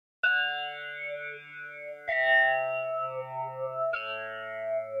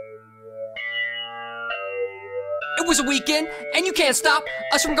It was a weekend, and you can't stop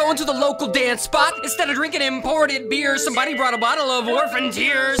us from going to the local dance spot. Instead of drinking imported beer, somebody brought a bottle of Orphan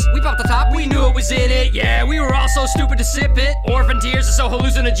tears. We popped the top, we knew it was in it. Yeah, we were all so stupid to sip it. Orphan tears are so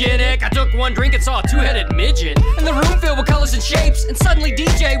hallucinogenic. I took one drink and saw a two-headed midget. And the room filled with colors and shapes, and suddenly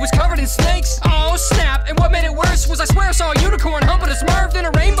DJ was covered in snakes. Oh snap, and what made it worse was I swear I saw a unicorn humping a Smurf. Then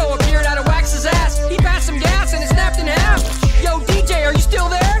a rainbow appeared out of Wax's ass. He passed some gas and it snapped in half. Yo, DJ, are you still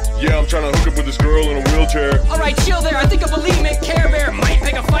there? Yeah, I'm trying to hook up with this girl in a wheelchair. Alright, chill there, I think a bulimic Care Bear might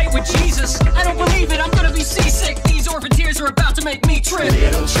pick a fight with Jesus. I don't believe it, I'm gonna be seasick. These orphan tears are about to make me trip.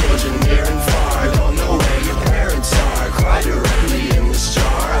 Little children near and far don't know where your parents are. Cry directly in this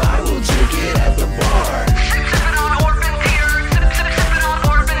jar, I will drink it at the bar. Sippin' on orphan tears, sippin' on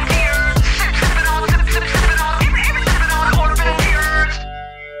orphan tears. Sippin' on orphan tears.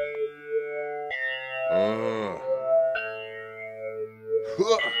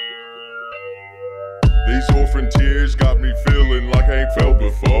 These orphan tears got me feeling like I ain't felt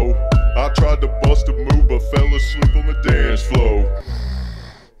before. I tried to bust a move but fell asleep on the dance floor.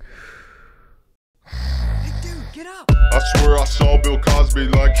 Hey dude, get up! I swear I saw Bill Cosby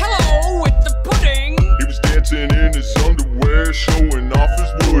like, hello with the pudding! He was dancing in his underwear, showing off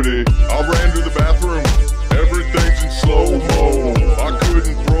his woody. I ran to the bathroom, everything's in slow-mo. I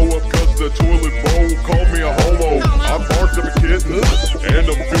couldn't throw up cause the toilet bowl called me a homo. I barked at a kitten, and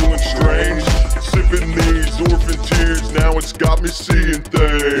I'm feeling strange. Sipping these orphan tears, now it's got me seeing things.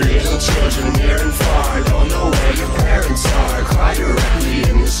 Little children near and far don't know where your parents are. Cry directly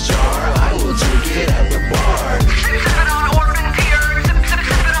in this jar, I will drink it at the bar. Sippin' on orphan tears,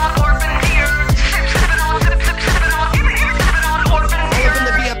 sippin' on orphan tears. Sippin' on orphan tears. In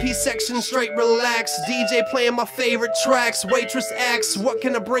the VIP section, straight relax. DJ playing my favorite tracks. Waitress asks, what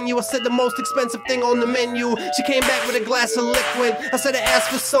can I bring you? I said the most expensive thing on the menu. She came back with a glass of liquid. I said I asked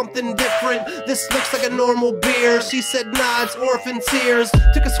for something different. This looks like a normal beer. She said nah, it's orphan tears.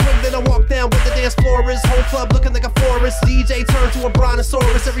 Took a swig, then I walked down where the dance floor is. Whole club looking like a forest. DJ turned to a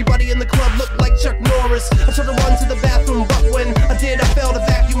brontosaurus. Everybody in the club looked like Chuck Norris. I tried to run to the bathroom, but when I did, I felt a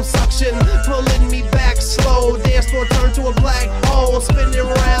vacuum suction pulling me back slow. Dance floor turned to a black hole, spinning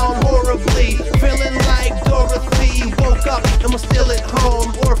around horribly, feeling like Dorothy. Woke up and was still at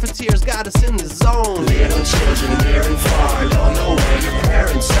home. Orphan tears got us in the zone. Little children near and far don't know where your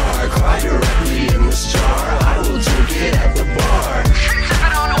parents are. Cry directly in this jar, I will drink it at the bar.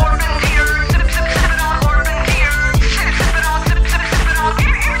 Sippin' on orphan tears, sippin' on orphan tears. Sippin' on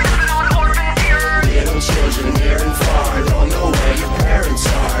orphan tears. Little children near and far don't know where your parents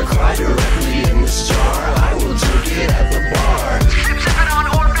are. Cry directly in this jar, I will drink it at the bar. Sippin' on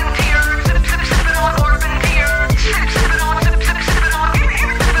orphan tears, sippin' on orphan tears. Sippin' on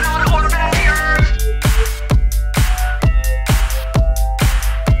orphan tears.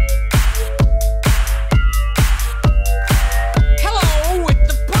 Hello with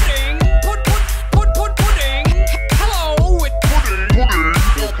the pudding! Pudding! Hello with Pudding.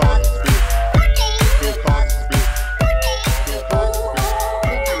 Bill Cosby. Bill Cosby. Bill Cosby.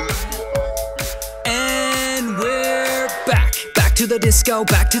 And we're back. Back to the disco,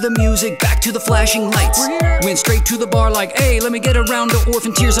 back to the music, back to the flashing lights. Went straight to the bar like, hey, let me get a round of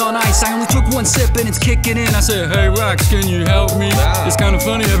orphan tears on ice. I only took one sip and it's kicking in. I said, hey Wax, can you help me? It's kind of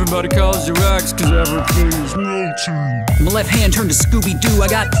funny everybody calls you Wax, cause everything's melting. My left hand turned to Scooby-Doo. I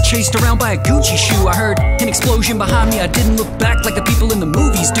got chased around by a Gucci shoe. I heard an explosion behind me. I didn't look back like the people in the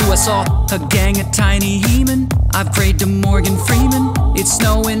movies do. I saw a gang of tiny he-men. I've prayed to Morgan Freeman. It's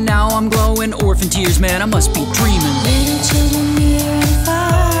snowing, now I'm glowing. Orphan tears, man, I must be dreaming. Little children near and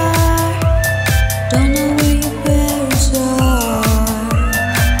far don't know where your parents are.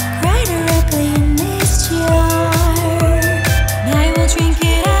 Cry directly in this jar, and I will drink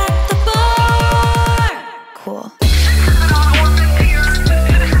it at the bar. Cool. Sippin' on orphan tears,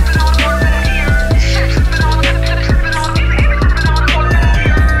 sippin' on orphan tears. Sippin' on orphan tears, sippin' on orphan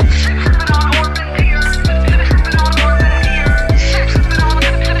tears. Sippin' on orphan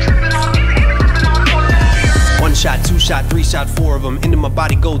tears. One shot, two shot, three shot, four of them. Into my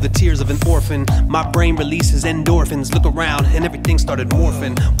body go the tears of an orphan. My brain releases endorphins. Look around and everything started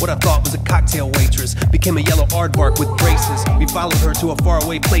morphing. What I thought was a cocktail waitress became a yellow aardvark with braces. We followed her to a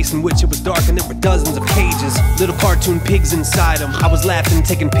faraway place in which it was dark and there were dozens of cages. Little cartoon pigs inside them. I was laughing,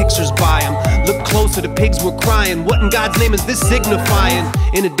 taking pictures by them. Looked closer, the pigs were crying. What in God's name is this signifying?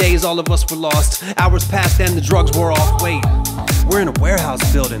 In a daze all of us were lost. Hours passed and the drugs wore off. Wait, we're in a warehouse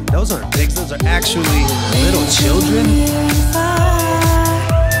building. Those aren't pigs, those are actually little children. Near and far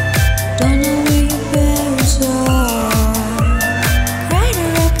don't know where your parents are. Cry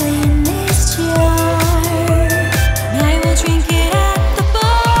directly in this jar, and I will drink it at the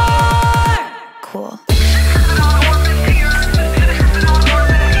bar. Cool. Sippin' on orphan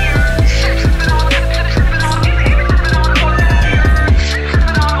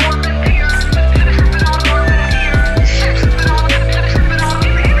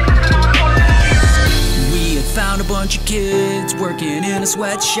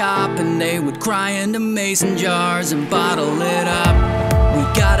sweatshop, and they would cry into mason jars and bottle it up. We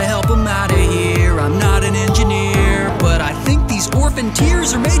gotta help them out of here. I'm not an engineer, but I think these orphan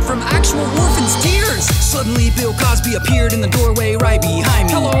tears are made from actual orphans' tears. Suddenly Bill Cosby appeared in the doorway right behind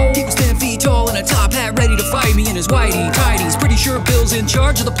me. Hello. He was 10 feet tall in a top hat, ready to fight me in his whitey tighties. Pretty sure Bill's in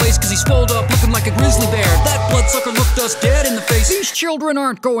charge of the place, cause he's swole up looking like a grizzly bear. That bloodsucker looked us dead in the face. These children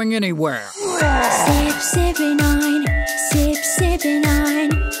aren't going anywhere. Sip, sippin' on, sip, sippin'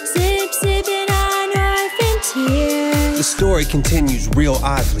 on, sip, sippin' on orphan tears. The story continues real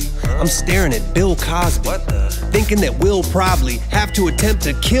oddly. I'm staring at Bill Cosby, thinking that we'll probably have to attempt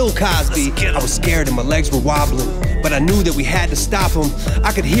to kill Cosby. I was scared and my legs were wobbling, but I knew that we had to stop him.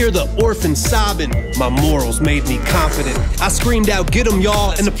 I could hear the orphan sobbing. My morals made me confident. I screamed out, "Get him,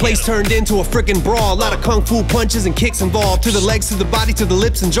 y'all!" and the place turned into a frickin' brawl. A lot of kung fu punches and kicks involved, to the legs, to the body, to the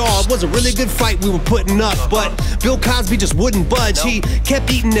lips and jaw. It was a really good fight we were putting up, but Bill Cosby just wouldn't budge. He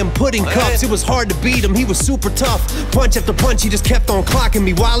kept eating them pudding cups. It was hard to beat him. He was super tough. Punch after punch, he just kept on clocking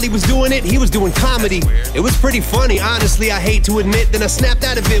me. While he was doing it, he was doing comedy. It was pretty funny, honestly, I hate to admit. Then I snapped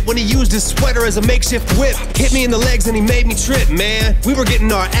out of it when he used his sweater as a makeshift whip. Hit me in the legs and he made me trip, man. We were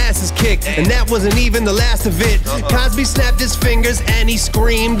getting our asses kicked, and that wasn't even the last of it. Cosby snapped his fingers and he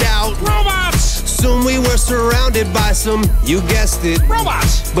screamed out, "Robots!" Soon we were surrounded by some, you guessed it,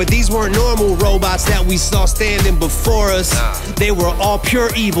 robots. But these weren't normal robots that we saw standing before us. They were all pure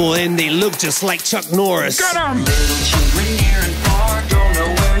evil and they looked just like Chuck Norris. Get 'em! Little children near and far don't know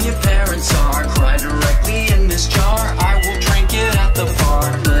where your parents are. Cry directly in this jar, I will drink it at the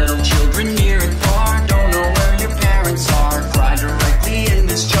bar. Little children near and far don't know where your parents are. Cry directly in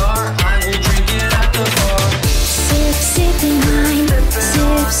this jar, I will drink it at the bar. Sip, sippin' on,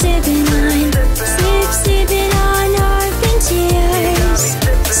 sip, sippin' on, sip, sippin' on orphan tears.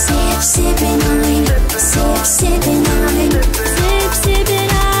 Sip, sippin' on, sip, sippin' on, sip, sippin'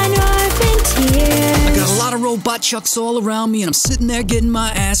 on orphan tears. I got a lot of robot chucks all around me, and I'm sitting there getting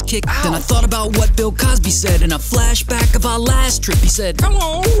my ass kicked. Then I thought about what Bill Cosby said in a flashback of our last trip. He said,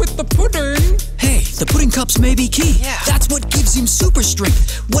 "Hello with the pudding." Hey, the pudding cups may be key. That's what gives him super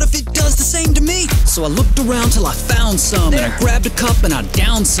strength. What if it does the same to me? So I looked around till I found some, and I grabbed a cup and I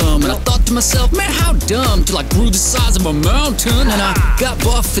downed some, and I thought to myself, man, how dumb, till I grew the size of a mountain, and I got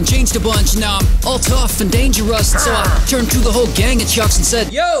buff and changed a bunch. Now I'm all tough and dangerous, and so I turned to the whole gang of chucks and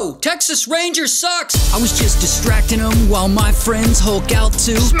said, "Yo, Texas Ranger sucks." I was just distracting them while my friends Hulk out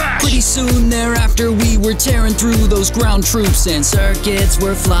too. Pretty soon thereafter we were tearing through those ground troops, and circuits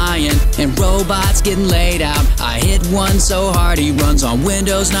were flying and robots getting laid out. I hit one so hard he runs on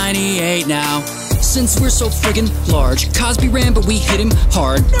Windows 98 now. Since we're so friggin' large, Cosby ran but we hit him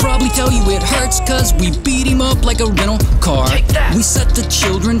hard. Probably tell you it hurts cause we beat him up like a rental car. We set the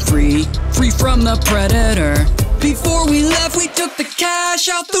children free, free from the predator. Before we left we took the cash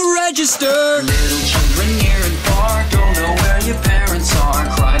out the register. Little children near and far don't know where your parents are.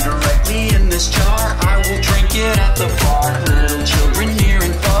 Cry directly in this jar, I will drink it at the bar. Little children near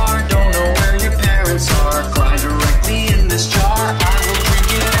and far don't know where your parents are. Cry directly in this jar, I will drink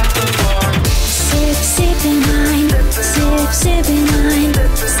it at the bar. Sip, sippin' on, sip, sippin' on,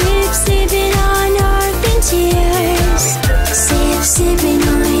 sip, sippin' on orphan tears. Sip, sippin'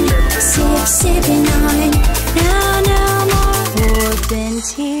 on, sip, sippin' on, now no more orphan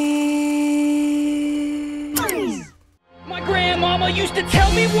tears. My grandmama used to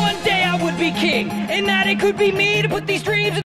tell me one day I would be king, and that it could be me to put these dreams